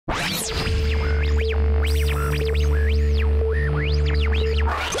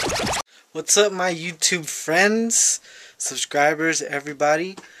What's up, my YouTube friends, subscribers,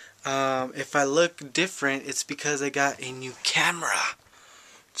 everybody? If I look different, it's because I got a new camera.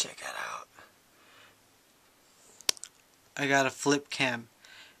 Check it out. I got a flip cam.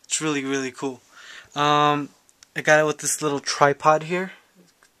 It's really, really cool. I got it with this little tripod here.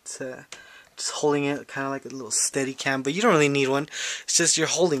 It's just holding it kind of like a little steady cam, but you don't really need one. It's just you're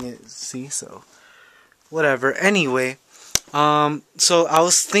holding it, see? So, whatever. Anyway, so I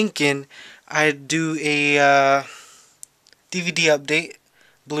was thinking I'd do a DVD update,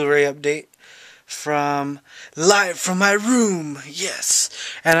 Blu-ray update from live from my room. Yes.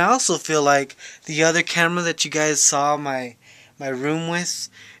 And I also feel like the other camera that you guys saw my room with,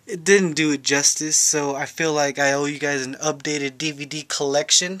 it didn't do it justice, so I feel like I owe you guys an updated DVD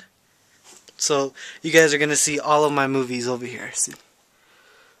collection. So you guys are gonna see all of my movies over here. See?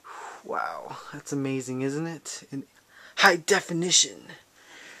 Wow, that's amazing, isn't it? In high definition.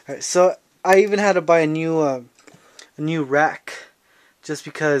 Alright, so I even had to buy a new rack just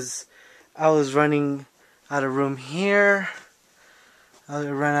because I was running out of room here. I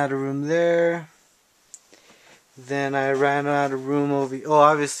ran out of room there. Then I ran out of room over here. Oh,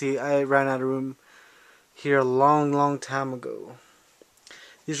 obviously I ran out of room here a long time ago.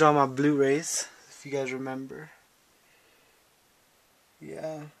 These are all my Blu-rays, if you guys remember.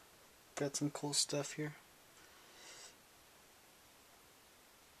 Yeah, got some cool stuff here.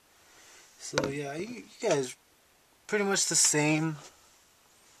 So yeah, you guys pretty much the same,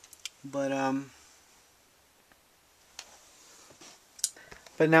 but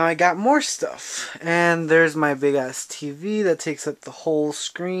now I got more stuff, and there's my big ass TV that takes up the whole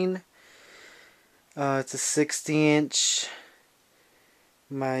screen. It's a 60-inch.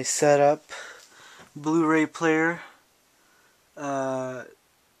 My setup, Blu-ray player, the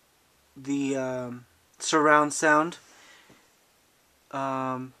surround sound,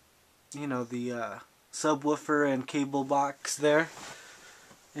 you know, the subwoofer and cable box there,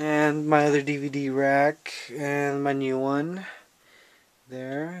 and my other DVD rack, and my new one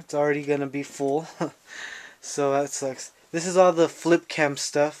there. It's already gonna be full so that sucks. This is all the flip cam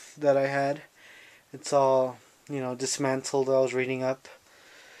stuff that I had. It's all, you know, dismantled. I was reading up,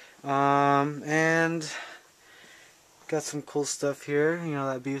 and got some cool stuff here. You know,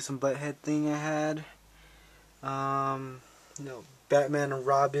 that Beavis and Butthead thing I had. You know, Batman and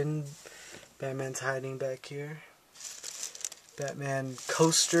Robin. Batman's hiding back here. Batman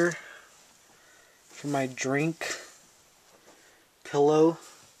coaster for my drink. Pillow.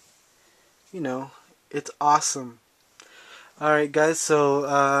 You know, it's awesome. Alright guys,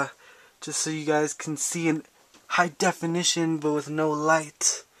 so just so you guys can see in high definition but with no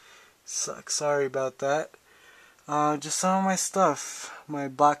light. Sucks, sorry about that. Just some of my stuff. My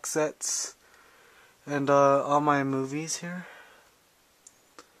box sets. And all my movies here.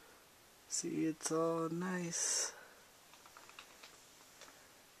 See, it's all nice.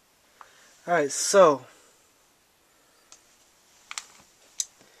 Alright, so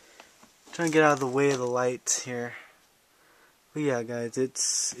trying to get out of the way of the light here. But yeah, guys,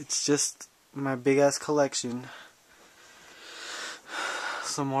 it's just my big ass collection.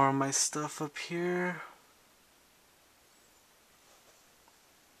 Some more of my stuff up here.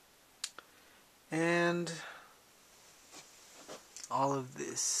 And all of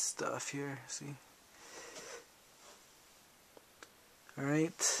this stuff here, see?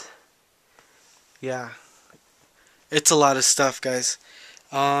 Alright. Yeah. It's a lot of stuff, guys.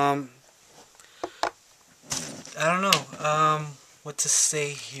 I don't know what to say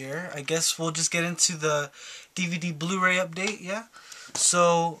here. I guess we'll just get into the DVD Blu-ray update, yeah?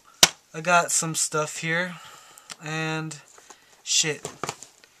 So, I got some stuff here, and shit.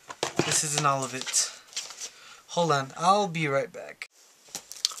 This isn't all of it. Hold on, I'll be right back.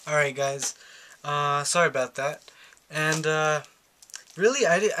 Alright guys, sorry about that. And really,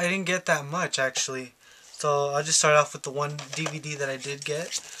 I didn't get that much actually. So I'll just start off with the one DVD that I did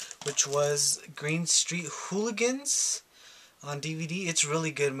get, which was Green Street Hooligans on DVD. It's a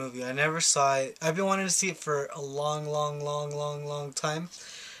really good movie. I never saw it. I've been wanting to see it for a long time,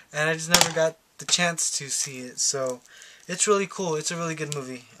 and I just never got the chance to see it. So it's really cool. It's a really good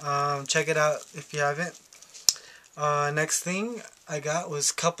movie. Check it out if you haven't. Next thing I got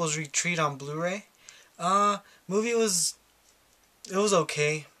was Couples Retreat on Blu-ray. Movie was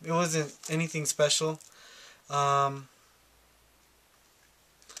okay. It wasn't anything special. I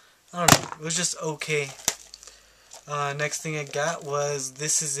don't know. It was just okay. Next thing I got was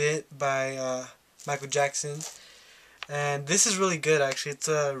This Is It by Michael Jackson. And this is really good, actually. It's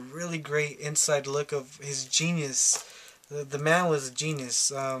a really great inside look of his genius. The man was a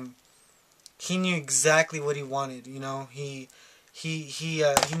genius. He knew exactly what he wanted, you know. He He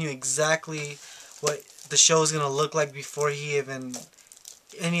knew exactly what the show was gonna look like before he even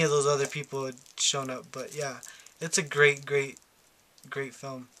any of those other people had shown up. But yeah, it's a great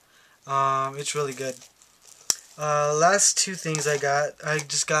film. It's really good. Last two things I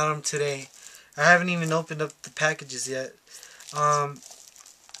just got them today. I haven't even opened up the packages yet.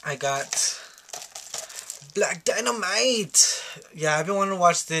 I got Black Dynamite. Yeah, I've been wanting to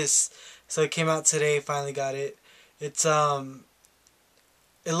watch this, so it came out today. Finally got it. It's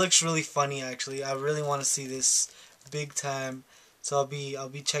it looks really funny actually. I really want to see this big time, so I'll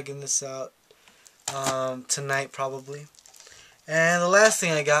be checking this out tonight probably. And the last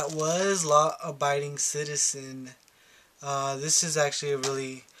thing I got was Law Abiding Citizen. This is actually a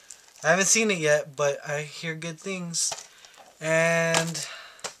really, I haven't seen it yet, but I hear good things. And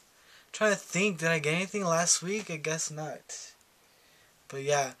I'm trying to think, did I get anything last week? I guess not. But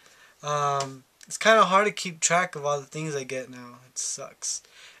yeah, it's kind of hard to keep track of all the things I get now. It sucks.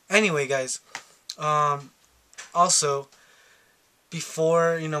 Anyway, guys, also,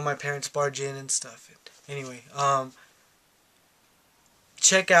 before, my parents barge in and stuff. Anyway,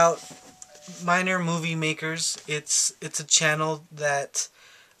 check out Minor Movie Makers. It's a channel that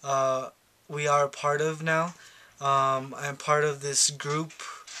we are a part of now. I'm part of this group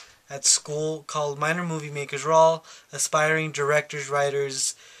at school called Minor Movie Makers. We're all aspiring directors,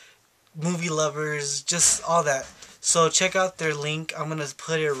 writers, movie lovers, just all that. So check out their link. I'm gonna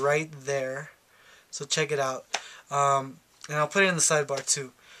put it right there. So check it out. And I'll put it in the sidebar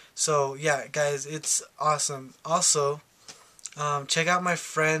too. So yeah, guys, it's awesome. Also, check out my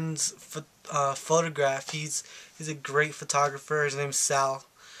friend's photograph. He's a great photographer. His name's Sal.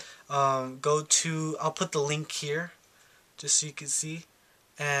 I'll put the link here, just so you can see.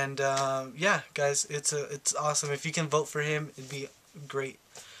 And yeah, guys, it's awesome. If you can vote for him, it'd be great.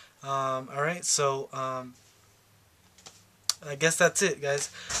 All right, so I guess that's it,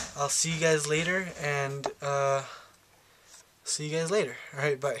 guys. I'll see you guys later, and see you guys later. All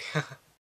right, bye.